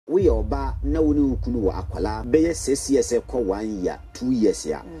we oba na woni ukunu wa akwala beye sesiese ko 1 year 2 years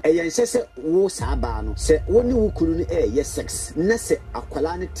ya eyen hye wo sa ba no se woni ukunu ni ye sex na se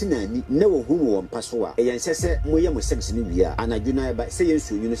akwala ne tinani na wo hu wo mpaso a eyen hye moye mo sex ni bia anadwuna e ba se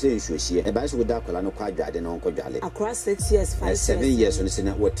yensu nyunu se yensu hye e ba so da akwala no kwa adwade na onko dwale across 6 years 5 years 7 years no se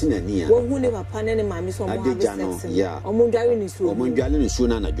na wo tinani a wo hu ne papa ne maami so mo have sex omo dwale ni suo omo dwale ni suo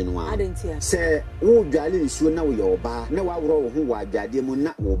na anadwunu a se wo dwale ni suo na wo ye oba na wa woro wo hu wa adwade mu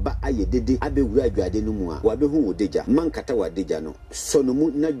na wo ba aye dede abewura adwade no mu a wa be hu wo deja mankata wa deja no so no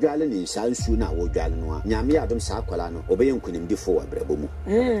mu na dwale ni nsa nsuo na wo dwale no a nyame adom sa akwala no obeye nkunimdifo wa brabo mu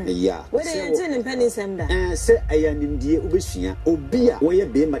ya we dey enti ni penny sem da se ayanimdie obesua obi a wo ye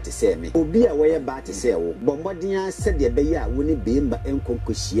be mate se me obi a wo ye ba te se wo bombodin a se de be ya wo ne be mba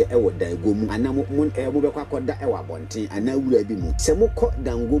enkonkohie e wo dan gomu anam mu be kwakoda e wa bonten ana wura bi mu se mukọ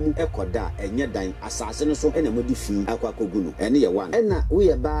dangomu ekoda enye dan asase no so ena modi fi akwakogu no ene ye wan ena wo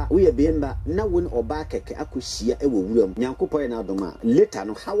ye be mba na wo oba keke akohia e wo wuram nyankopɔ na adoma later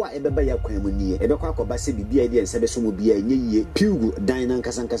no hawa ebeba ya kwan mu nie ebekwa akoba se bibia ide ense be so mu bia enye yie Peegu dan na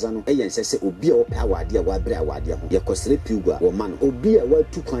nkasa no eye ense se obi a wo pa awade a wabere awade ho ye kosere Peegu a wo ma no obi a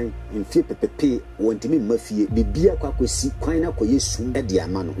watu kwan mfie pepepe wontimi mafie bibia kwakosi kwan na koye sum e de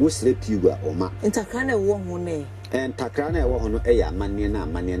ama no wo sere Peegu a wo ma ntakra na wo ho ne takra na ewo hono eya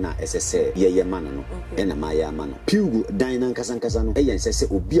amane na esese ye mano no ena ma ya mano Peegu dan na nkasa no eye nsese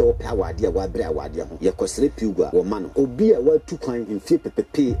obi a wo pa awade a wabere awade ho ye kosere Peegu a wo mano obi a watu kwan mfie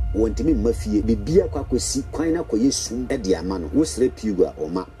pepepe wontimi mafie bibia kwakosi kwan na koye sum e de ama no wo sere Peegu a wo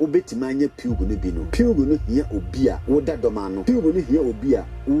ma obetima anya Peegu no bi no Peegu no hia obi a wo dadoma no Peegu no hia obi a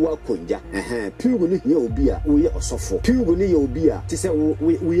wo akonja Peegu no hia obi a wo ye osofo Peegu no ye obi a tise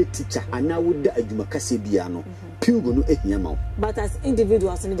wo ye teacher ana wo da adwuma kase bia no Peegu no ehia ma but as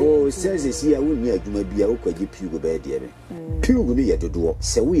individuals in the says is here we need adwuma bia wo kwaji Peegu be de be Peegu no ye dodo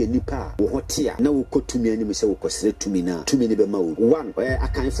se wo ye nipa wo hotia na wo kotumi anim se wo kosere tumi na tumi ne be ma wo one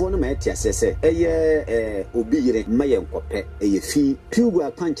akanfo no ma etia sese eye obi yire ma ye nkope eye fi Peegu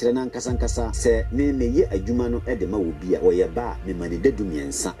akwankyere na nkasa se ne ye adwuma no e de ma wo bia wo ye ba me mane dadu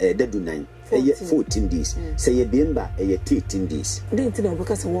miensa dadu nan 14 days say ye bemba 13 days then tin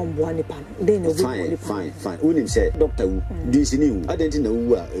oboka se won boa nipa then no fine unim say doctor wu dinsini wu adenti na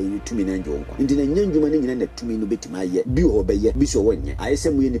wu a tumi na njo nkwa ndi na nyanjuma ne nyina na tumi no betima ye bi obeye bi so wonye ayese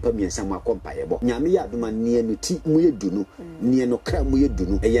mu ye nipa miensa mu akompa ye bo nyame ya adoma ne no ti mu ye dunu ne no kra mu ye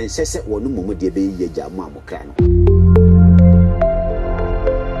dunu eye nsese wono momo de be ye gya mu amokra no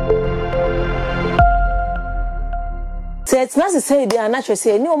It's not to say they are natural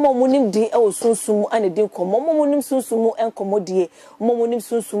say ni omo munim di e osunsumu ane di nkomo omo munim sunsumu enkomo die omo munim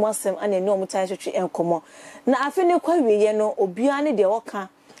sunsumu asem ane ni omo tan hwehwe enkomo na afi ni kwa wiye no obia ne de woka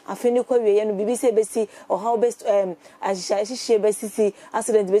afi ni kwa wiye no bibi se besi or how best ahihye besi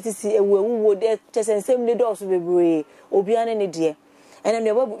accident besi ewu de chesensem ne do so bebre obia ne de ene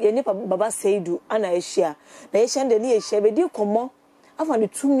ne nipa Baaba Seidu ana ehia na ehia de ne ehia be di nkomo afa ne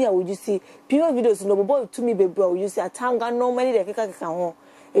tumi a wojusi pure videos no bobo tumi bebra wojusi atanga no many de keka ho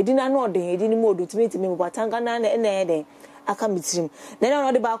edina no den edini mo odu tumi tumi bo atanga na na den aka mitirim na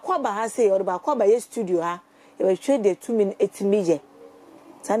no de ba kwa ba ha say de ba kwa ba ye studio ha e be hwe de tumi etimi ye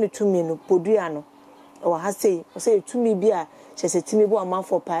tane tumi no podua no e wa ha say o say tumi bi a chese timi bo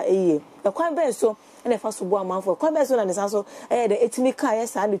amanfo pa eye e kwa ben so na fa so bo amanfo kwa ben so na ne sa so de etimi ka ye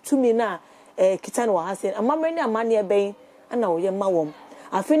sa ne tumi na kita no wa ha say amamre ni amane ben ana wo ye ma wom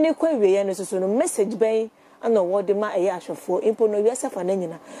afi ne kwa wiye no so no message ben ana wo de ma eye ahwefo impo no wiase fa na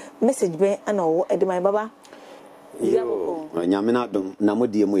nyina message ben ana wo de ma baba nyame na dom na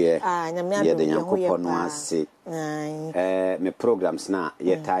modie mu ye nyame de Nyankopɔ no ase me programs na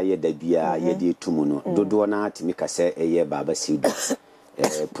ye ta ye da bia ye de tumu no dodo na atimi ka se eye Baaba Seidu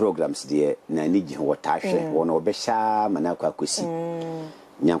programs de na ni gi ho ta hwe wo no obehya mana kwa kosi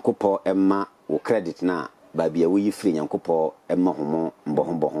Nyankopɔ emma wo credit na babia wo yi firi Nyankopɔ emma homo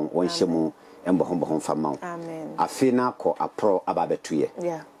mbohombohom won hyemu mbohombohom fama amen afi na akɔ apro ababetuye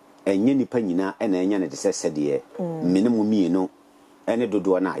enye nipa nyina ena enya ne de sesede minimum mienu ene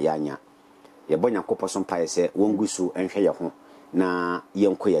dodo na ayanya ye bo Nyankopɔ so mpae se wongusu enhwe ye ho na ye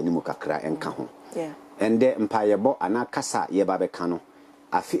nko ya nimu kakra enka ho ende mpae bo anakasa ye babeka no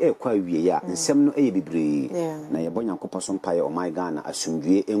afi ekwa wie ya nsem no eye bibre na ye bo Nyankopɔ so mpae o my Ghana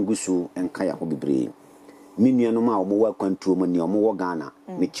asumdue engusu enka ya ho bibre minuanu ma omo wa kwantuo mo ni omo wo Ghana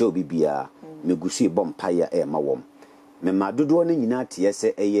me che obi bia megusu bɔ mpae e ma wom me ma dodo no nyina tie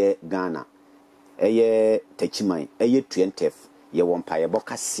se eye Ghana eye tachiman eye 20 ye wo mpae bɔ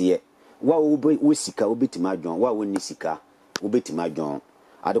kase wa wo sika obetima adwon wa wo ni sika obetima adwon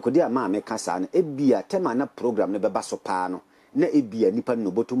adekode ama me kasa na ebia tema na program ne beba so paa no na ebia nipa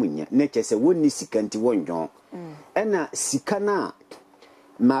no botom nya na kyese wonni sika nti wonjon ena sika na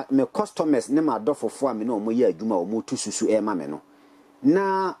me customers ne ma dofofo a me na omo ye adwuma omo tu susu e ma me no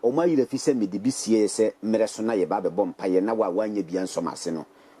na omo ayira fi se me de bisie se mere so na ye ba be bom paye na wa wanya bia nsomase no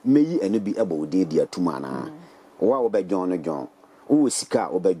meyi eno bi ebo odedi atuma na wa obedjon no jon wo sika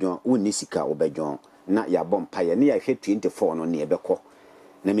obedjon wonni sika obedjon na ya bom paye ne ya hwe 24 no ne ebekọ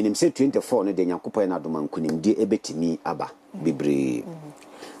na minim se 24 no de nyankopɔ na adoma nkunim de ebetimi aba bebre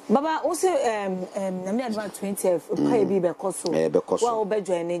Baba also na me advance 20 pay bi be koso wa wo be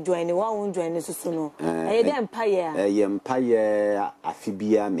join wa won join so no e dey empire ye empire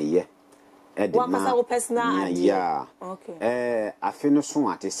afibia meye e de ma wa personal idea okay afi no so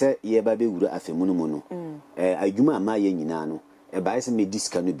ate se ye ba be wura afemu no mu no adwuma ma ye nyina no e ba ese me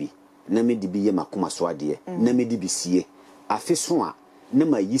diska no bi na me di bi ye makoma so ade na me di bi sie afi so a na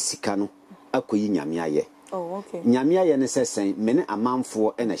ma yi sika no akoyi nyame aye. Oh, okay. Nyame aye ne sesen mene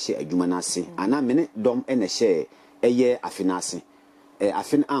amanfo e na hye adwuma na ase ana mene dom e na hye eye afina ase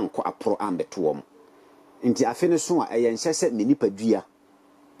afin anko apro ambeto wom nti afine so a eye nhye se me nipadua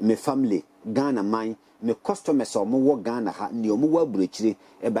me family Ghana man me customers o mo wo Ghana ha ne o mo wa burekire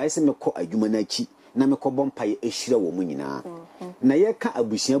e ba ese me kɔ adwuma na chi na me kɔ bompaye ehira wo mu nyina na ye ka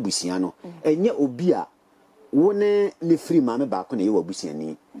abusia no enye obi a wo ne free ma me ba ko na ye wo abusia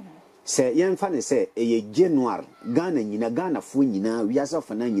ni se yemfa ne se eye January Ghana nyina Ghana fo nyina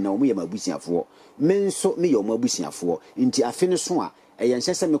wiasafo na nyina o mo ye mabusiafo me nso me ye o mabusiafo nti afine so a eye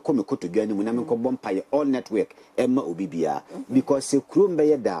nhye se me kɔ me kotodwa ni mu na me kɔ bompaye all network emma obi bia because se krom be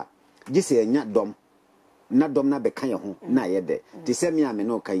ye da gise enya dom na beka ye ho na ye de te se me ame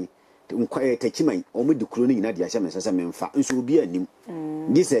no kai nkwaye tachiman o mu dikuro ni nyina de ahye me sese me mfa nso obi anim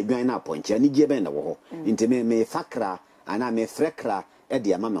gise adwan na aponche ani gie ben na wo ho nti me fakra ana me frekra e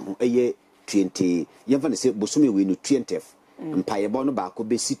de ama me ho eye 20 yemfa ne se bosome we no 20th mpaye bo no ba ko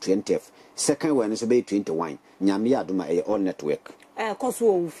be si 20th second one so be 21 nyame ya adoma eye all network koso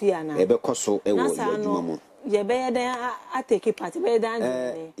wo fi ana e be koso e wo aduma mu ye be ye den atake party be dan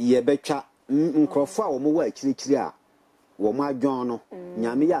ye betwa nkrofo a wo mo wa akirikiri a wo mo adwon no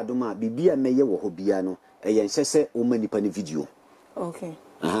nyame ya adoma bibia meye wo ho bia no eye nhese wo manipa ne video okay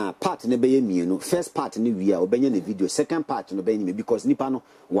part ne be ye mienu first part ne wi a obenye ne video second part no be nyime because nipa no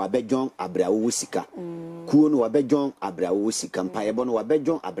wa bejon abrawo wo sika kuo no wa bejon abrawo wo sika mpaye bo no wa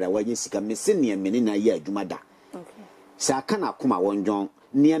bejon abrawo anye sika mese ne mene na ye adwuma da okay sa aka na akoma wonjon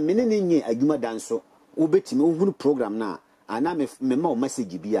ne mene ne nye adwuma da nso wo betime wo hunu program na ana me ma o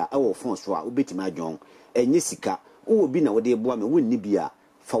message bia e wo phone so a wo betime adwon enye sika wo bi na wo de boa me wonni bia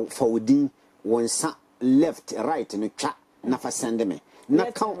fa wodin wonsa left right no twa na fa send me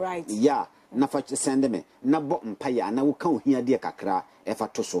na count right yeah na fa send me na bo mpaya na wo kan ohia de kakra e fa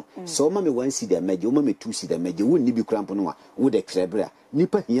to so so ma me 1 seed emeje wo ma me 2 seed emeje wonni bi krampo no a wo de krebra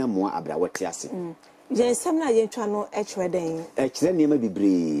nipa hia moa abra wote ase je nsem na ye twa no e kire den e kire niam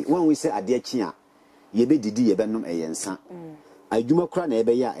bibre wan wi se ade achi a ye be didi ye benom eyensa adwuma kura na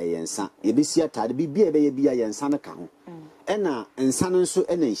ebe ya eyensa ye be si atade bibia ebe ye bia yensa na ka ho ena nsa no nso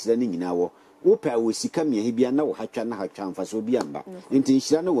ena nhira ne nyina wo wo pa wo sika me bia na wo hatwa na hatwa mfa so bia mba nti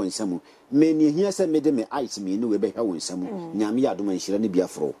nhira no wonsamu me ne hia se me de me ice me no we be ha wonsamu nyame ya adoma nhira ne bia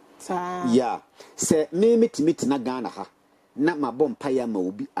fro ya se me metimiti na Ghana ha na mabom pa ya ma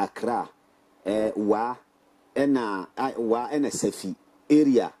obi Accra wa ena Safi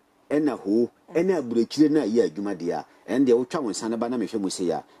area ena ho ena aburekire na ye adwuma dia ende wo twa wonsa na ba na mehwe mu se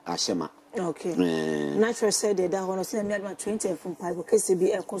ya ahyema okay natural said that hono say me adma 20 from pipe kese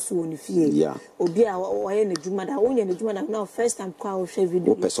bi ekoso woni fie obi a wo ye na adwuma da wo ye na adwuma da na first time kwa wo hwe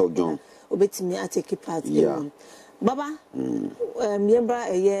video person John obetimi atake part baba yembra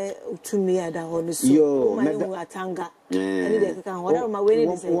eye utumi ada hono so ma ne atanga ani de ka hono ma we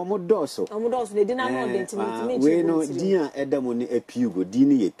ne say wo modoso ne dina no de ntimi we no dia edamo ne Peegu di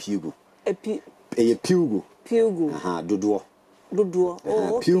ne ye Peegu Peegu aha dodo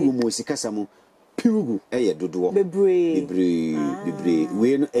oh okay Peegu mo sikasa mo Peegu eye dodo bebre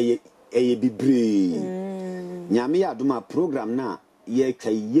we no eye bebre nyame ya adoma program na ye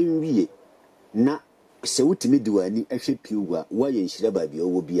twa yenwie na se wutimi diwani ehwe Peegu a wa ye nhira ba bia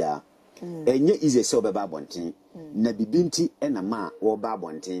wo bia enye ize se obeba abonten na bibinti ena ma wo ba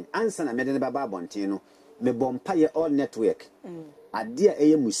abonten ansa na mede ne ba abonten no me bompa ye all network ade a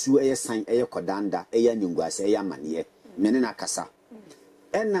eye musu eye san eye kodanda eye nyunguase eye amane mene na kasa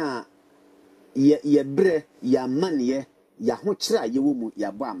ena ye bre ya mane ya ho kira ye wo mu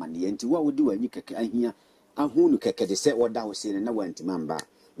ya bo amane nti wa wodi wanyi keke ahia ahunu keke de se woda ho se na wantima mba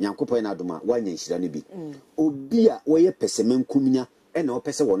nyankopɔ na adoma wanya nhira no bi obi a woyɛ pesemenkumnya ena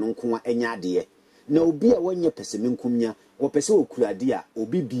opese wono nko a enya ade na obi a wanya pesemenkumnya opese okurade a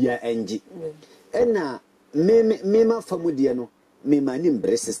obi bia enji ena mema famudie no mema ni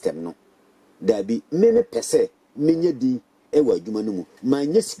mbre system no dabi meme pese menye di ewa adwuma no mu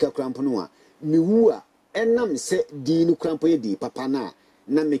manye sika krampo no a mewu a enam se di no krampo ye di papa na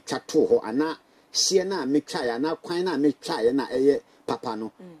metwa to ho ana hye na metwa ya na kwan na metwa ya na eye papa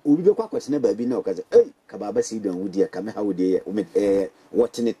no obi be kwakwese na baabi na okaze ka Baaba Seidu anwudi ka me hawudi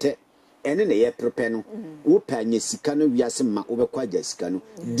wotenete ene na ye prepare no wo panye sika no wiase ma wo be kwaja sika no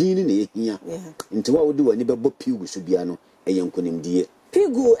din na ye hia nti wa wodi wani be bo Peegu so bia no eye nkonimdie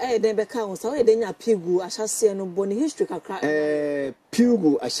Peegu den be ka wo sa wo de nya Peegu ahyase no boni history kakra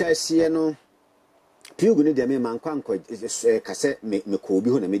Peegu ahyase no Peegu ne de me man kwanko kase me ko obi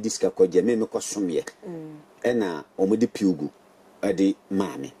ho na me disika kwaje me ko somye ena omudi Peegu ade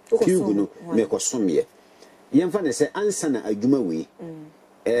maame Peegu no me ko somye yemfa ne se ansa na adwuma we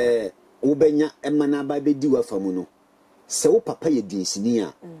wobenya emana ba be di wafamu no se wo papa ye dinsini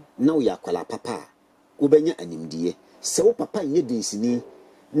a na wo yakwala papa wobenya animdie se wo papa nye dinsini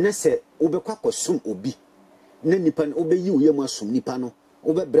na se wobekwa kosom obi na nipa no obeyi wo yemu asom nipa no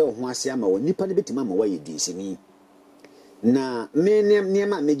wobebre wo ho ase ama wo nipa no betima ma wa ye dinsini na me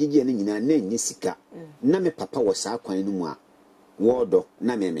niema megigi ne nyina na enye sika na me papa wo saa kwan no mu a wodo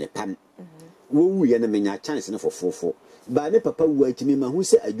na me pam wo wu ye na menya chance ne fofofo ba me papa wu akimi ma hu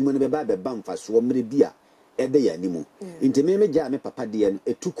se adwuma no be ba mfaso mere bia ede ya nimu nti me gya me papa de no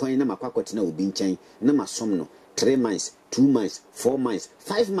etu kwan na makwakote na obi nchen na masom no 3 months 2 months 4 months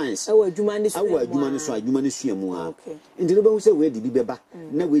 5 months awu adwuma ne suamu a nti no be hu se we di bi beba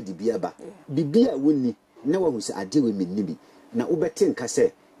na we di bia ba bibia woni na wa hu se ade we menni bi na wobete nka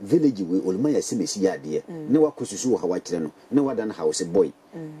se village we oluma ya se mesi ya ade na wakosusu wo hawa kire no na wadan house boy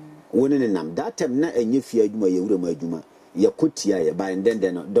woni ne nam that time na enye fie adwuma ye wura ma adwuma ya kotia ye ba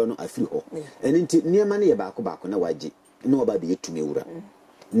ndende no do no afiri ho eni nti niema ne ye baako na waje na oba be yetumi wura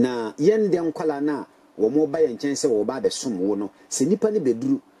na yende nkwala na wo mo ba ye nchen se wo ba be som wo no se nipa ne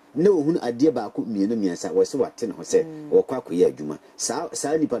beduru na ohunu ade baako mienu miensa wo se wate ne ho se wo kwa koye adwuma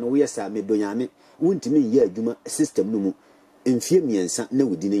saa nipa no wo ye saa me donyame wuntimi ye adwuma system no mu mfie miensa na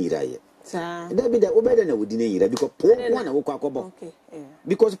wodi ne yiraye da bi da obeda na wodi ne yira because pon na wo kwa kobo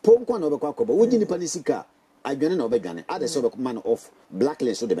because pon kwa na wo kwa kobo wo ji nipa ne sika adwane na obedwane ade so be man off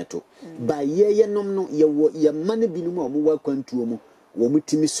blacklist so de meto ba ye nom no ye man binum a mo wa kwantuo mu wo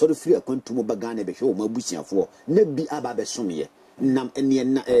mutimi sori free akwantuo mu bagane be hwe wo mabusiafo na bi aba be somye nam ene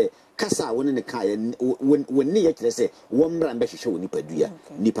na kasa woni ne ka ye woni ye kire se wo mra be hwe wo nipa dua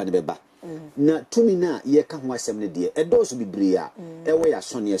nipa ne be ba na tumi na ye ka ho asem ne de edoso bibre a ewo ya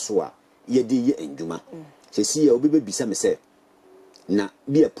sone so a ye de ye enjuma sesi ya obi be bisa me se na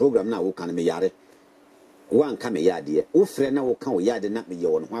bi a program na wo kan me yare wan ka me yade wo frɛ na wo ka wo yade na me ye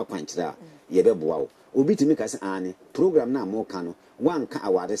won ho akwankyerɛ a ye bɛboa wo obi timi ka se ane program na mo ka no wan ka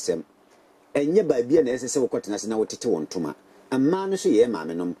awade sem enye ba bia na ɛsɛ sɛ wo kɔtena se na wo tete won toma amma no so ye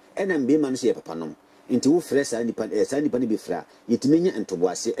maame nom ɛna mbe ma no so ye papa nom nti wo frɛ saa nipa ne bi frɛ yetimi nya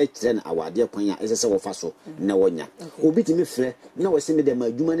ntoboase ɛkyerɛ na awade kwan a ɛsɛ sɛ wo fa so na wonya obi timi frɛ na wo se me de ma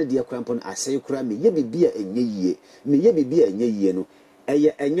adwuma ne de krampo no asɛe kura me ye bibia enye yie me ye bibia enye yie no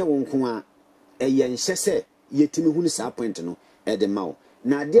ɛyɛ enye wo nko a ɛyɛ nhyɛ sɛ yetimi hu ne saa point no ɛde mawo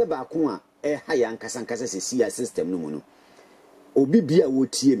na ade baako a ɛha ya nkasa sesi ya system no mu no obi bia wo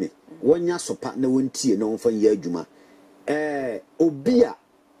tie me wonya sopa na wontie na wonfa yɛ adwuma obi a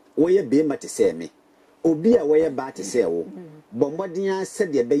woyɛ be mate sɛ me obi a woyɛ ba te sɛ wo bommɔden a sɛ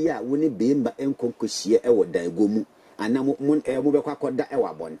de bɛyɛ a woni be mba enkonkohie ɛwɔ dangomu ana mo bɛkɔ akɔda ɛwɔ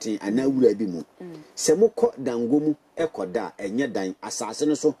abɔnten ana wura bi mu sɛ mokɔ dangomu ɛkɔda ɛnyɛ dan asase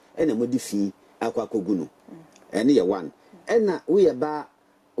no so ɛna modi fi akwakogu no ɛne yɛ one ɛna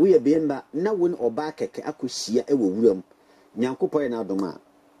woyɛ bemba na woni oba keke akohia ɛwɔ wuram nyankopɔ yɛ na adom a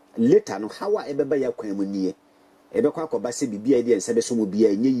later no hawa ɛbɛba yɛ kwan mu nie ɛbɛkɔ akɔba sɛ bibia ɛde nsa bɛso mu bia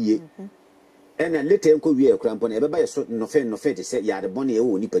ɛnyɛ yie ɛna later enko wie ekrampo na ɛbɛba yɛ so nɔfɛ te sɛ yare bɔne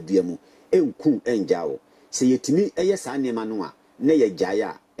ɛwɔ nipa dua mu enku enjawo sɛ yɛtimi ɛyɛ saa nneɛma no a na yɛ gyae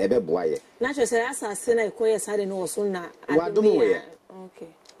a ɛbɛboa yɛ na hwɛ sɛ asase na ɛkɔ yɛ saa de no wɔ so na wadom yɛ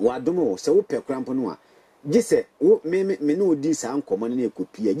wadom sɛ wo pɛ krampo no a gise wo me ne odi saa nkɔmɔ no na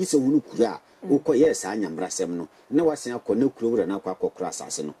ekopia gise hunu kura a wo kɔ yɛ saa nyamrasɛm no na wasen akɔ na kuro wura na akɔ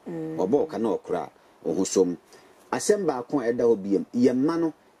asase no ɔbɔ ka na ɔkura wo ho som asɛm baako a ɛda hɔ biem yɛ ma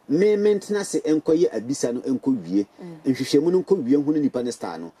no mentena se enkoye abisa no enko wie nhwehwemu no enko wie hu nipa ne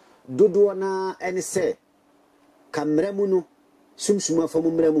star no dodo na ene se kamera mu no sumsuma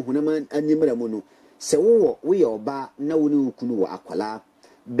famu mra mu hunama animra mu no se wo ye oba na wo ne okunu wo akwala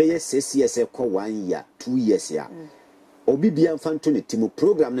beye sesi ese ko 1 year 2 years ya obi bia mfanto ne timu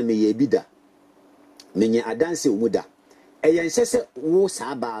program na me ye bida menye adanse omuda eyan sese wo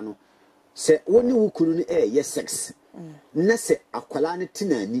saaba no se woni wo kunu ni ye sex na se akwala ne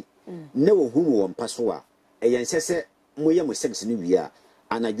tinani na wo hu wo mpa so a eyan sese moye mo sex ni wi a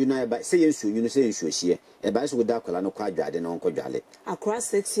anadwuna ba se yensu nyunu se yensu hie e ba so wo da akwala no kwa adwade na onko dwale akra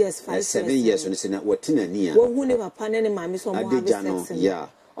 6 years 5 years 7 years no se na wo tinani a wo hu ne papa ne maami so mo have sex ya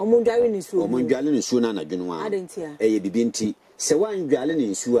omo dwale ni su omo dwale ni su na anadwunu a ye bibi nti se wan dwale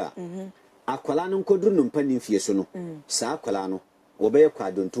ni su a akwala no nkoduru no mpa ni fie so no sa akwala no wo be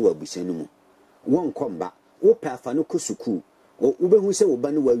kwadonto wa busia no mu won komba wo pa afa no kosuku wo be hu se wo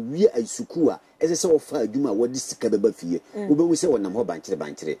ba no wa wie asuku a ese se wo fa adwuma wo de sika beba fie wo be hu se wonam ho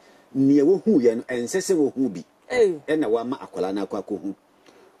bankyere ne wo hu ye no ense se wo hu bi na wa ma akwala na akwa ko hu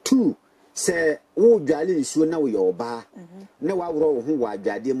 2 se wo dwale nsuo na wo ye oba na wa woro wo hu wa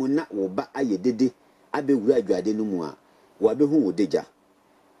adwade mu na wo ba aye dede abewura adwade no mu a wa be hu wo deja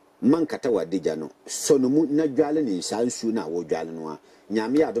man kata wa deja no so no mu na dwale ni nsa nsuo na wo dwale no a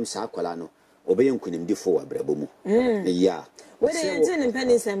nyame ya adom sa akwala no obeye nkunimdifo wa brabo mu ya we dey enten in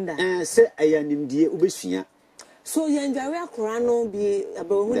penny sem da se ayanimdie obesua so yanjare akora no bi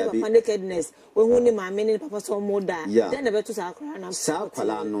abawu ni papa nakedness we hu ni maame ni papa so mo da then na beto sa akora na sa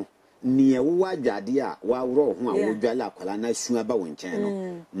akwala no nie wo adwade a wa woro ho a wo dwale akwala na su aba wo nchen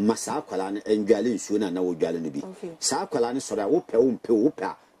no ma sa akwala no endwale nsuo na wo dwale no bi sa akwala no soro a wo pe wo pe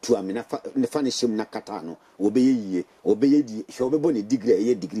to amina fa ne shim na kata no obeye di hwe obebo ne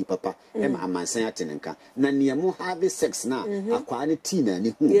degree papa em amansan atenenka na ne mo have sex na akwa ne tea na ne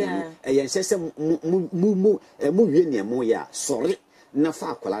hu eye sese mu wie ne mo ya sorry na fa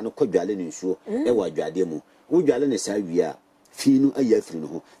akwala no kodwale ne nsuo e wa dwade mu wo dwale ne sa wi a finu aya firi no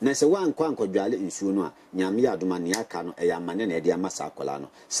ho na se wan kwa kodwale nsuo no a nyame ya adoma ne aka no e amane na e de amasa akwala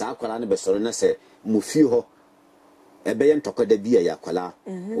no be soro na se mu fi ho ebe ntokode bia ya kwala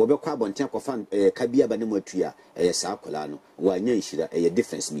wo be kwa bonten kofa ka bia ba ne matua sa kwala no wa nya nhira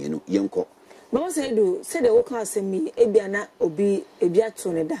difference mienu yenko Baaba Seidu said the worker asemi ebia na obi ebia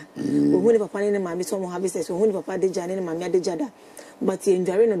to ne da ohun ni papa ne maami so mo have sex ohun ni papa de jane ne maami adeja da but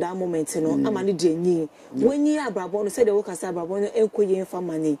enjare no that moment no ama ne de nyi wenyi abrabo no said the worker say abrabo no enkoye mfa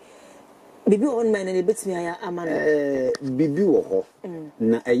mani bibi on man na betimi aya ama no bibi wo ho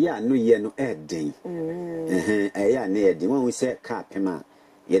na eya no ye no eden eya na eden won se ka pema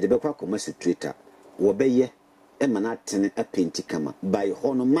ye de bekwa koma streeter wo beye e mana tene apenti kama by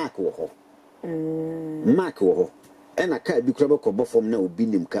ho no mark wo ho mark wo ho e na ka bi kura be ko bofom na obi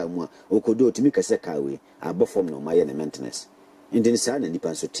nim ka mu a okodo otimi kase ka we abofom no ma ye na maintenance ndin sa na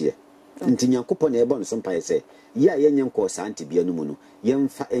nipa so tie nti nyankopɔ na ebe no so mpa ye ya yenye nko sa antibia no mu no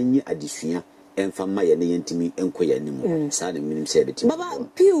yemfa enyi adesua emfa ma ye ne yentimi enko ya nimu sa na minim se beti Baba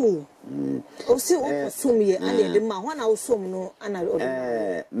Peegu o si o som ye ane de ma ho na o som no ana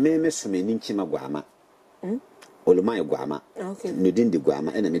me som ni nchima gwama olumai gwama no dindi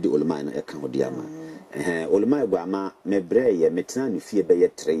gwama ena me di olumai no e kan odi ama olumai gwama me bre ye metena ni fie be ye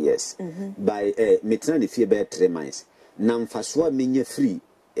 3 years by metena ni fie be 3 months na mfasoa menye free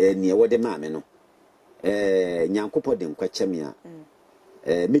ne wode maame no nyankopɔ de nkwachamia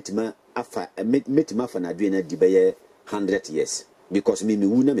metima afa na adwe na di beye 100 years because me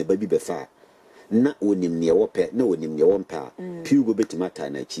wu na me babi befa na onim ne wope na onim ne wompa Peegu betima ta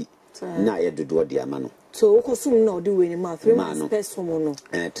na chi na ye dodo de ama no so okosum na odi we ni ma 3 months person no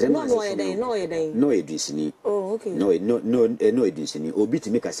 3 months no ye edusini oh okay no edusini obi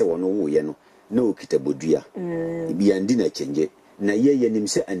timi ka se wono wo ye no na okita bodua bi andi na chenje na ye nim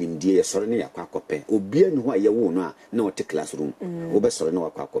se animdie ye soro ne yakwa kope obi anu ho aye wo no a na ote classroom wo be soro ne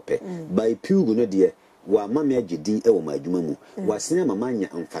wakwa kope by Peegu no de wa mama agidi e wo madwuma mu wa sene mama anya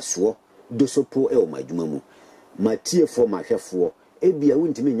mfaso dosopo e wo madwuma mu matiefo mahwefo ebia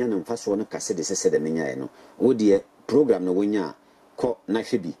wontimi nya na mfaso no kase de sese de menyae no wo de program no wonya ko na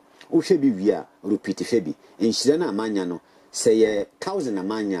hwebi wo hwebi wi a repeat hwebi enhyira na amanya no se ye 1000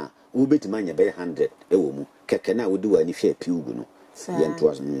 amanya wo betimanya be 100 e wo mu keke na wodi wa ni hwe Peegu no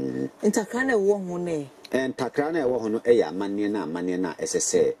yentoas ntakra na wo ho ne ntakra na wo ho no e ya amane na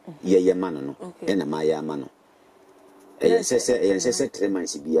esese ye mano no e na ma ya amano e sese 3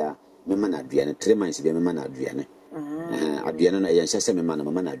 months bia me ma na aduane 3 months bia me ma na aduane aduane no e sese me ma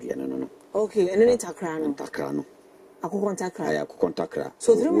na aduane no okay ene ne ntakra no akoko ntakra aya akoko ntakra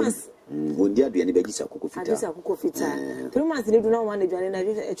so 3 months wondi aduane be gisa akoko fita 3 months ni do na wan aduane na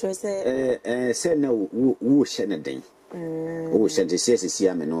e twese se na wo hye ne den wo hye se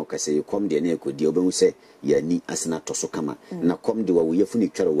ame no kase kom de na ekodi obehu se yani asena toso kama na kom de wa wo yefuni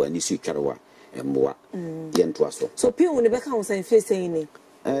tware wa ni su tware wa emboa yento aso so Peegu ne be ka wo san face ni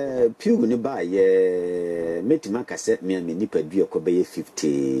Peegu ne ba ye metima kase me nipa bi ko be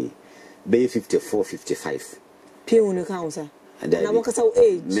 50 be 54 55 Peegu no counsel. Na mo kasa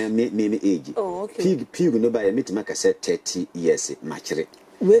age. Me age. Oh, okay. Peegu no ba me tima kasa 30 years machire.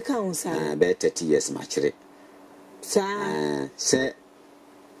 We counsel. Be 30 years machire. Sa. Se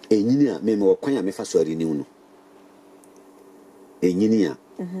enyini a me wo kwan a me fa so ari ni unu. Enyini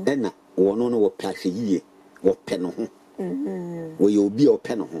a na wono no wo plahwe yie wo pe no ho. Wo ye obi o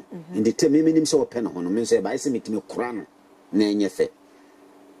pe no ho. Ndi te me nim se wo pe no ho no me so ba ise metimi kura no na enye fe.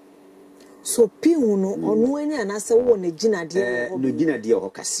 So Peegu no onu eni anase wo na ginade no ginade ho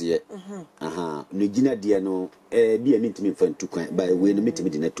kase no ginade no bi amitimi mfa ntukwan ba we no mitimi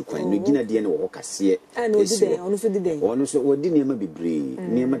de na tukwan no ginade no ho kase no dide onu so dide onu so wodi niam bebre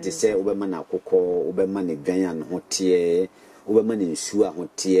niam te se wo be ma na akokọ wo be ma ne dwan an ho te wo be ma ne nsu a ho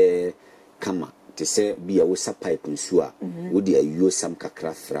te kama te se bi a wo sa pipe nsu a wo di ayuo sam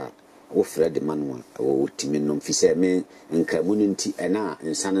kakra fra wo fra de manwa wo timi no mfise me nka mu nti ena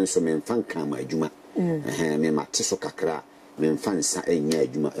nsa nso me mfa nka ma adwuma me mate so kakra me mfa nsa enya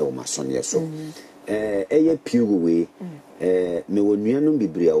adwuma e wo masone so eye Peegu we me wonua no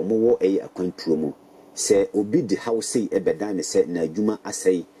bibiri a wo wo eye akwantuo mu se obi di house e beda ne se na adwuma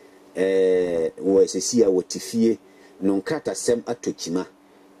asai wo esesi a wo tifie no nkata sem atokima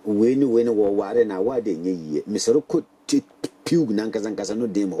we ni wo ware na wa de nye yie mesoro ko Peegu na nkasa no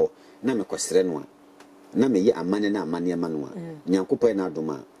dem ho na me kwesere no na me ye amane na amane amano nyankopɔ na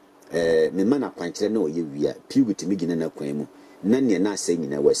adoma me ma na kwankyere na oye wia Peegu timi gina na kwan mu na ne na asɛ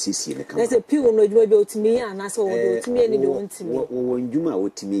nyina wasisi ne kama na sɛ Peegu no adwuma bi otimi ya na sɛ wo otimi ni de wontimi wo ndwuma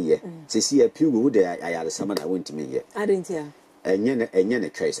otimi ye sesi ya Peegu wo de ayare sama na wontimi ye adentia enye ne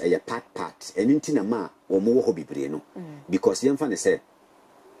choice eye part eni nti na ma wo mo wo ho bibre no because yemfa ne sɛ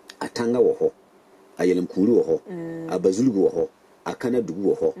atanga wo ho ayelem kuru wo ho abazulugu wo ho akana dugu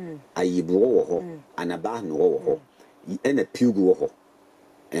wo ho ayibu wo ho anaba no wo ho ena Peegu wo ho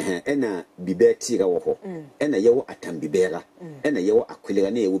ena bibetira wo ho ena yewo atambibera ena yewo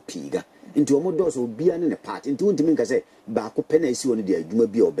akwelera na yewo piga nti omo doso bia ne part nti wontimi nka se ba ko pena isi woni de adwuma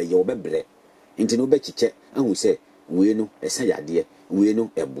bia obeye obebre nti no bechiche ahu se we no esa yade we no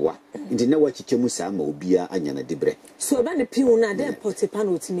eboa nti na wachiche mu sa ma obia anya na debre so ba ne Peegu na de potipa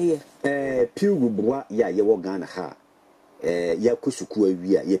na otimi ye Peegu boa ya yewo Ghana ha ya kusuku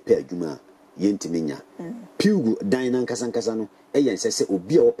awia ye pe adwuma yentimi nya Peegu dan na nkasa no eyen sese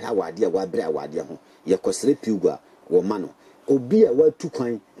obi a wo pe awade a wa bre awade ho ye kosere Peegu a wo ma no obi a watu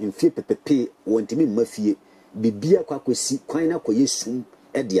kwan mfie pepepe wontimi mafie bibia kwa kosi kwan na koye sum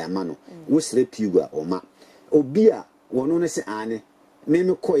e de ama no wo sere Peegu a o ma obi a wono ne se ane me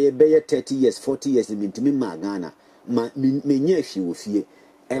koye be ye 30 years 40 years mintimi ma Ghana ma menya Efie wo fie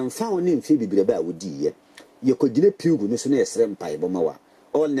emfa woni mfie bibire ba wodi ye kodine Peegu no so na yesere mpai bo mawa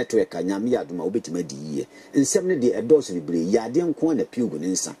all network anyame aduma obetima di ye nsem ne de edos bibire yade nko na Peegu ne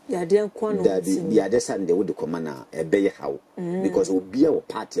nsa yade nko no da bi yade san de wode koma na ebeye hawo because obi a wo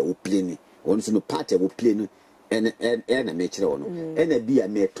party a wo play ni won so no party a wo play no na me kire wono na bia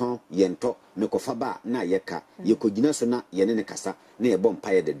me ton yento me kofa ba na yeka ye kogina so na ye ne kasa na ye bom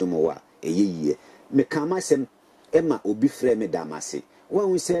paye de domo wa eyeye me kama sem ema obi frɛ me damase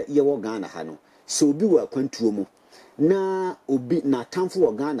won se ye wo Ghana ha no so obi wa kwantuo mu na obi na tamfo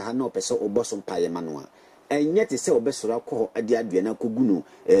wo Ghana ha na opese oboso paye manoa enye te se obesoro akọ ade adua na kogu no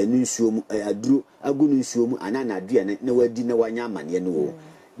nsuo mu aduro agu no nsuo mu anana adua na wadi na wanya amane no wo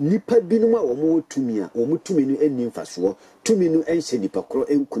nipa binum a wo mo tumi a wo mo tumi no eni mfaso tumi no enhye nipa kro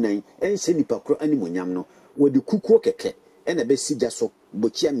enkunan enhye nipa kro animonyam no wodi kukuo keke na be sigya so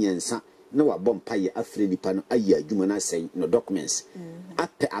bochia miensa na wabɔ mpaye afre nipa no ayi adwuma na sɛn no documents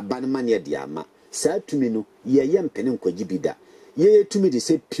apɛ aban mane de ama saa tumi no ye mpene nkwaji bida ye tumi de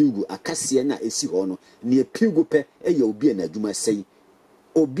sɛ Peegu akase na esi hɔ no ne Peegu pɛ ɛyɛ obi na adwuma sɛn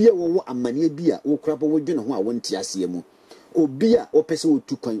obi a wo amane bi a wo krabo wo dwene ho a wo nte ase mu obi a opese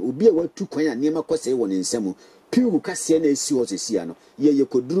otu kwan obi a watu kwan a niema kɔsɛ wɔ ne nsam Peegu kase na esi hɔ sesia no ye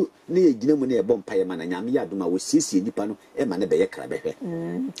koduru na ye gina mu na ye bɔ mpaye ma na nyame ya adoma wo siesie nipa no e ma na be ye kra behwe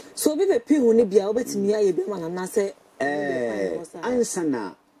so obi be Peegu ne bia obetimi aye bi ma na sɛ ansa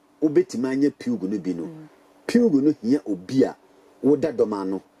na obetimi anya Peegu no bi no Peegu no hia obi a wo da doma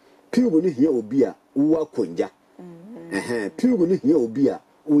no Peegu no hia obi a wo akonja Peegu no hia obi a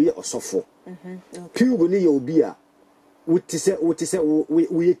wo ye osofo Peegu no ye obi a wotise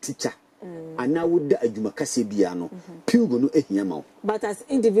wo ye teacher ana woda adwuma kase bia no Peegu no ehia ma but as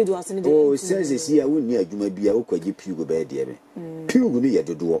individuals ne oh says here wonni adwuma bia wo kwaje Peegu ba de be Peegu no ye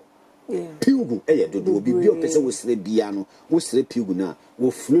dodo Peegu ye dodo bibi opese wo sere bia no wo sere Peegu na wo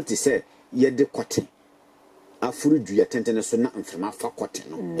float se ye de cotton afuru dua tentene so na mframa fa kote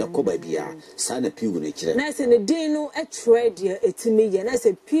no yakoba bia saa na Peegu no kire na se ne din no trade etimi ye na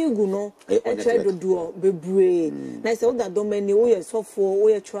se Peegu no trade do bebree na se oda domani wo ye sofo wo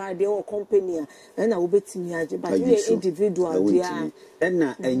ye trade wo company na wo betimi age but we individual dia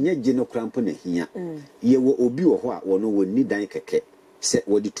na enye gye no krampo na hia ye wo obi wo ho a wo no woni dan keke se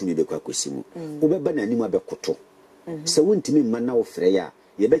wodi tumi be kwakosimu wo beba na anim abekoto se wontimi mma na wo frɛ ya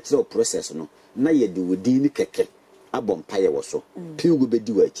ye be kire o process no na ye de wodi ni keke abompa ye wo so Peegu be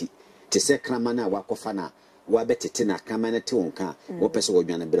di wachi te se krama na wakofa na wa betete na krama na te wonka wo pese wo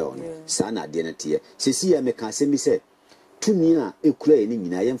dwane brɛ ono saa na ade na te ye sesi ya meka asɛm bi se tumi a ekura ye ni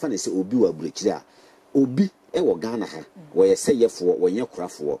nyina ye mfa na se obi wa burekire a obi wo Ghana ha wo ye se yefo wo nye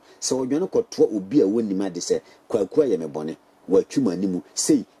korafo se wo dwane koto obi a woni ma de se kwakura ye mebone wa twuma nimu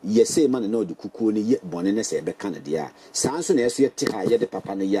sei ye sei ma na odi kukuo ni ye bone ne se ebe ka na de a saa nso na yeso ye te ha ye de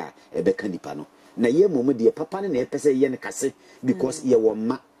papa no ya ebe ka nipa no na ye momo de papa ne na epese ye ne kase because ye wo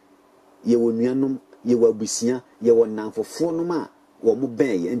ma ye wo nuanom ye wo abusia ye wo nanfofo no ma wo mo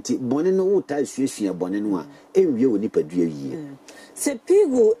ben ye nti bone no wo ta suasua bone no a enwie wo nipa dua wie se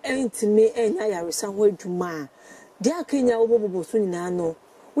Peegu entimi enya yaresa ho adwuma de akenya wo bobo so nyina no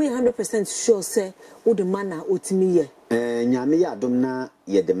we 100% sure say wo de mana otimi ye nyame ya adom na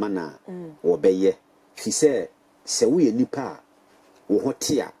ye de mana wo beye fi se wo ye nipa wo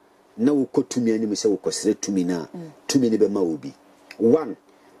hotia na wo kotumi anim se wo kosere tumi na tumi ne be ma obi one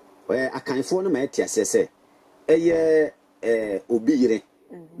akanfo no ma etia se eye obi yire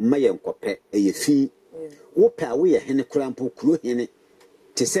ma ye nkopɛ eye fi wo pa wo ye hene krampo kuro hene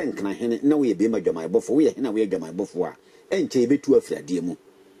te se nkna hene na wo ye be ma dwamai bofo wo ye hene wo ye dwamai bofo a enche betu afrade mu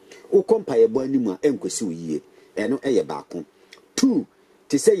wo kompa ye bo anim a enkosi wo yie eno eye baako 2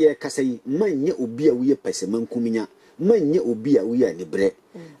 te se ye kasa yi manye obi a wo ye pesemankuminya manye obi a wo ye anibre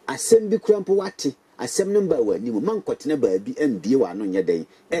asem bi krampo wate asem no ba wa anim man kotena ba bi embie wa no nye den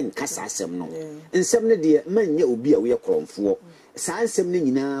enkasa asem no nsem ne de manye obi a wo ye kromfo saa asem ne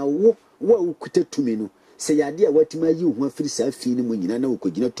nyina wo kuta tumi no se yade a watima yi ho afiri saa fi ne mu nyina na wo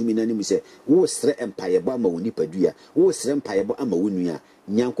kogina tumi na nim se wo sre empaye bo ama woni padua wo sre empaye bo ama wonua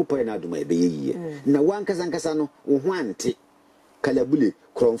nyankopɔ na adoma ebe yiye na wankasa no wo ho ante kalabule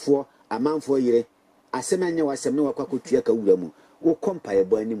kromfo amanfo yire asem anya wasem ne wakwakotua ka wura mu wo kompaye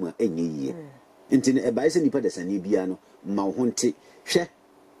bo anim a enye yiye nti ne eba ise nipa desani bia no ma wo ho nte hwe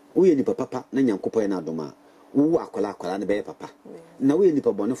wo ye nipa papa na nyankopɔ na adoma wo akwala ne beye papa na wo ye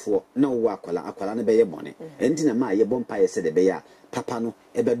nipa bonefo na wo akwala ne beye bone enti na ma ye bompa ye se de beye papa no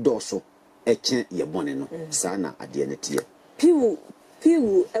ebe doso eche ye bone no saa na ade ne tie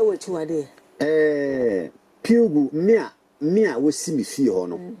Peegu ewe chiwade Peegu mia wo si mi fie ho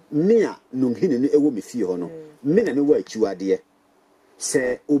no mia no hine no ewo mi fie ho no me na me wa chiwade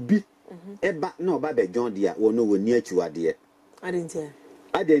se obi eba na oba be John dia wo no woni chiwade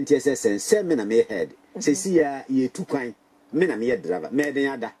adentie se me na me head se si ya ye tu kwan me na me ye driver me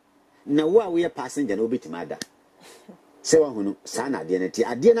den ada na wo a wo ye passenger na obetima ada se wa hunu saa na ade na tie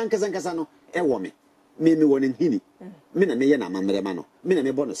ade na nkasa no ewo me woni hini me na me ye na mamre ma no me na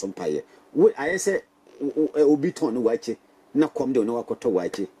me bo no so mpaye wo ayese obi ton no wache na kom de no wakoto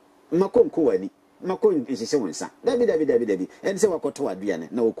wache makonko wani makon nhihye wonsa dabi en se wakoto aduane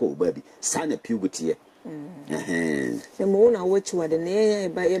na wo ko obabi saa na Peegu tie se mo na wo chiwade na ye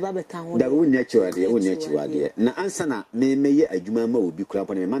ba beta ho da wo nya chiwade na ansa na me ye adwuma ma obi kura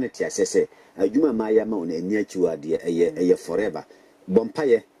pon me ma ne tie asese adwuma ma ya ma ona nya chiwade eye forever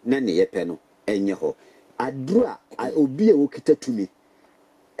bompaye na ne ye pe no enye ho adura obi a wokita tumi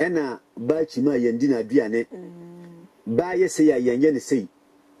ena ba chima yendi na aduane ba ye se ya yenye ne sei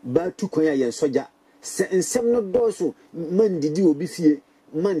ba tukon ya yen soja se nsem no doso man didi obi fie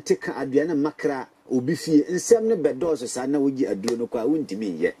man teka aduane makra obi fie nsem ne bedoso sa na wogi aduro no kwa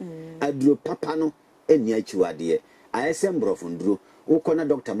wontimi ye aduro papa no eni achiwade ayesem brofonduro ukona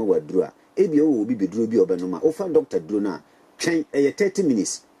doctor ma waduro a ebi o obi beduro bi obenoma ofa doctor duro na twen 30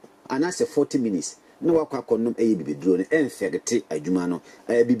 minutes anase 40 minutes no wakwa konnom bibiduro ne enfegete adwuma no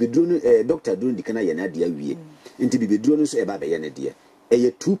bibiduro no doctor duro ndikana ye na de awie nti bibiduro no so eba be ye ne de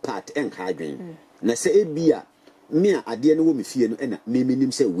 2 part enha adwen na se ebia me a ade no wo me fie no na me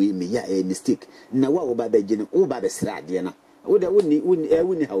nim se we me ya mistake na wo ba be gine wo ba be sra ade na wo da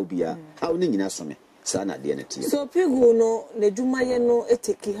woni ha obia ha woni nyina so me sa na ade na tie so Peegu no le dwuma ye no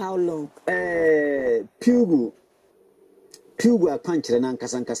eteki how long Peegu akwankyere na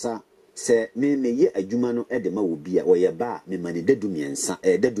nkasa se me ye adwuma no de ma obi a wo ye ba me mani dadu miensa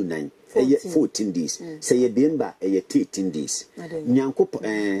dadu 9 14 days se ye bemba 13 days nyanko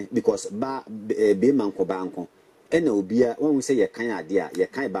because ba be manko banko ena obia won we say ye kan ade a ye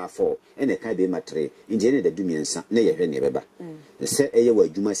kan ba 4 ena kan be matre inje ne da dumiensa na ye hwe ne beba se eye wa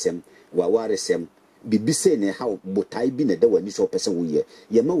adwuma sem wa ware sem bibi se ne ha botai bi na da wani so pese wo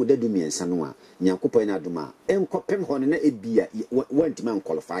ye ma wo da dumiensa no a nyankopon na aduma enkopem ho na ebia wantima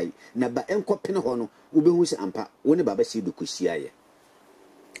qualify na ba enkopem ho no wo be hu se ampa wo ne Baaba Seidu kusia ye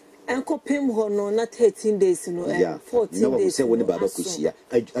enkopem ho no na 13 days no 14 days se wo ne Baaba kusia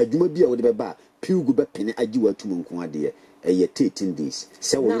adwuma bi a wo de beba Peegu be pene agiwa atum nko ade ye 13 days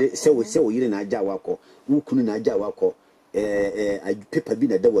se wo yire na agya wakọ wo kunu na agya wakọ paper bi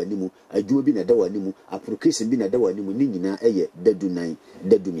na da wani mu adwuma bi na da wani mu application bi na da wani mu ni nyina eye dadunan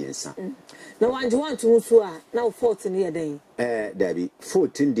dadumiensa na wanje wantu so a na 14 ye den dabi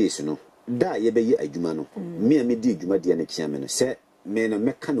 14 days no da ye be yi adwuma no me a me di adwuma de na kiame no se me no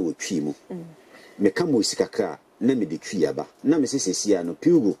meka na otwi mu meka mo sikakra na me de twi aba na me sesesia no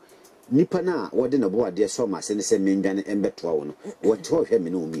Peegu nipa na wode na bo ade so ma se ne se menwane embetoa wo no wote ho hwe me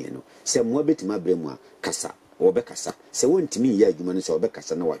no mie no se mo betima bremu a kasa obekasa se wontimi ya adwuma no se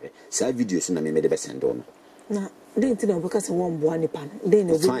obekasa na wahwe sa videos na me de besendo no na den ti na obekasa won boa nipa no den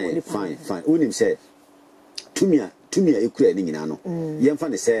na obi nipa fine unim se tumia ekura ni nyina no yemfa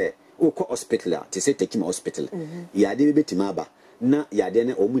ne se ukọ hospital te se tekima hospital ya de betima aba na ya de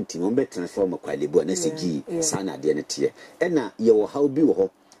ne omuntimi on be transform kwalebu na segi sana de ne tie ena ye wo how bi wo ho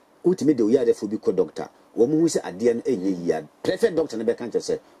utimi de ya de fo bi ko doctor wo mu se ade no enye ya prefect doctor ne be kan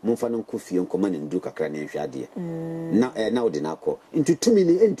se mumfa no nkofie nkoma ne ndu kakra ne nhwe ade na odi na akọ ntutumi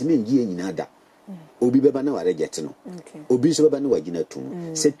ne entimi ngie nyina da obi beba na ware get no obi so beba na wagina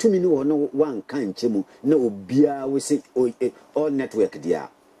tum se tumi ne wo no wan kan chemu na obia we se all network dia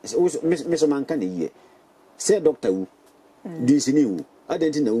me so man kan ne se doctor wu di sini wu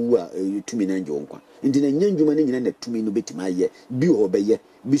adenti na wu a tumi na njo nkwa ndi na nyanjuma ne nyina na tumi no betima ye bi ho beye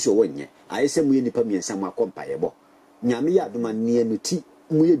bi so wonye ayese mu ye nipa miensa mu akompa ye bo nyame ya aduma ne no ti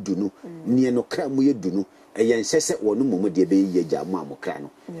mu ye dunu ne no kra mu ye dunu yen sese wonu momo de be ye gya mu amokra no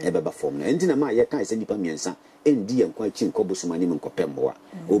e beba fom no ndi na ma ye kan se nipa miensa endi ye nkwa chi nkobusuma ni nkopemboa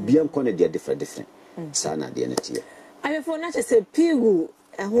obi enko ne de different sana de na tie ayefo na che Peegu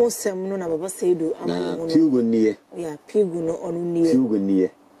ho sem no na Baaba Seidu amani no Peegu nie ya Peegu no onu nie Peegu nie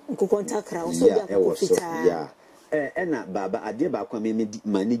nkokonta kra so dia ko fita ena baba ade ba kwa me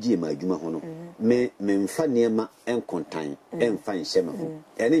manage ma adwuma ho no me mfa niema enkontan emfa nhyem ho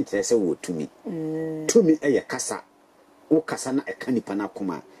ene nkyerɛ sɛ wo tumi eye kasa wo kasa na eka nipa na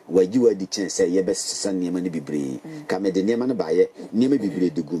koma waji wadi kyɛn sɛ yɛbɛsesa niema ne bibre ka me de niema no baayɛ niema bibre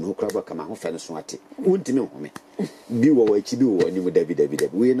de gu no kra ba kama ho fɛ no so ate wontimi home bi wo wachi bi wo ni mu dabi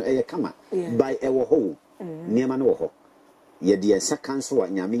we no eye kama by ewo ho niema no wo ho ye de ensa kanso wa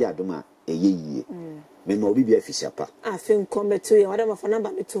nyame ya adoma eyeyie me ma obi bia fisiapa afin kombeto ye wada mafa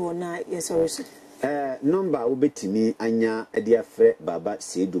number meto na yesorisi number wo betimi anya ade afre Baaba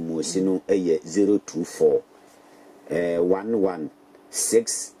Seidu mo sino eye 024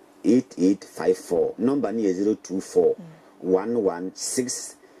 11688854 number ni 024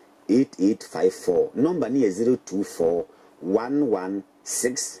 11688854 number ni 024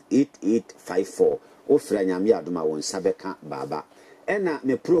 11688854 ofra nyame ya adoma won sabeka baba ena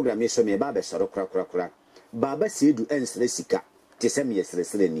me program so me ba be soro kra Baaba Seidu ensre sika te se me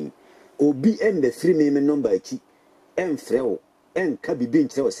yesresre ni obi embe free me number aki emfre wo enka bibi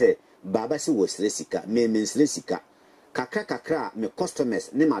nkyerɛ wo se Baaba se wo sre sika me nsre sika kakra me customers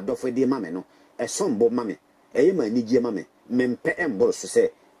ne ma dofo de ma me no esombo ma me eye ma nigie ma me mpe emboro so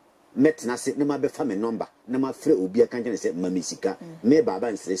se metena se ne ma be fa me number ne ma frɛ obi aka nkyerɛ se ma me sika me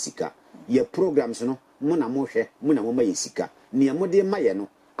Baaba nsre sika ye programs no mo na mo hwɛ mo na mo ma ye sika ne mo de ma ye no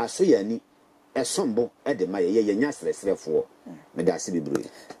aso ya ni esombo e de ma ye nya sresrefo me da se bibru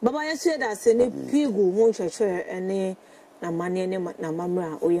baba ye se da se ne Peegu ho hwehwɛ ene na mane ne na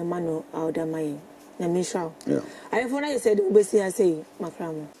mamra oye mano awda maye na mishaw I for na said we see say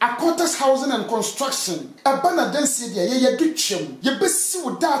makramo Aquatus housing and construction ebana dansi dia ye dutwem ye besi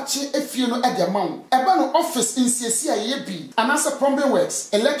wo daache efie no e de mawo ebana office insiesie ye bi anasa plumbing works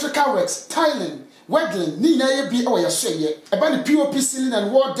electrical works tiling welding ni na ye bi e wo ye so ye ebana POP ceiling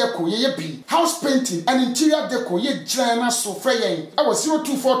and wall deco ye bi house painting and interior deco ye gyina na so frɛ yen e wo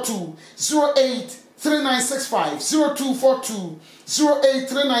 0242 08 3965 0242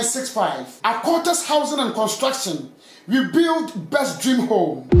 083965 Aquatus Housing and Construction. We build best dream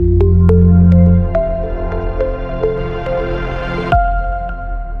home.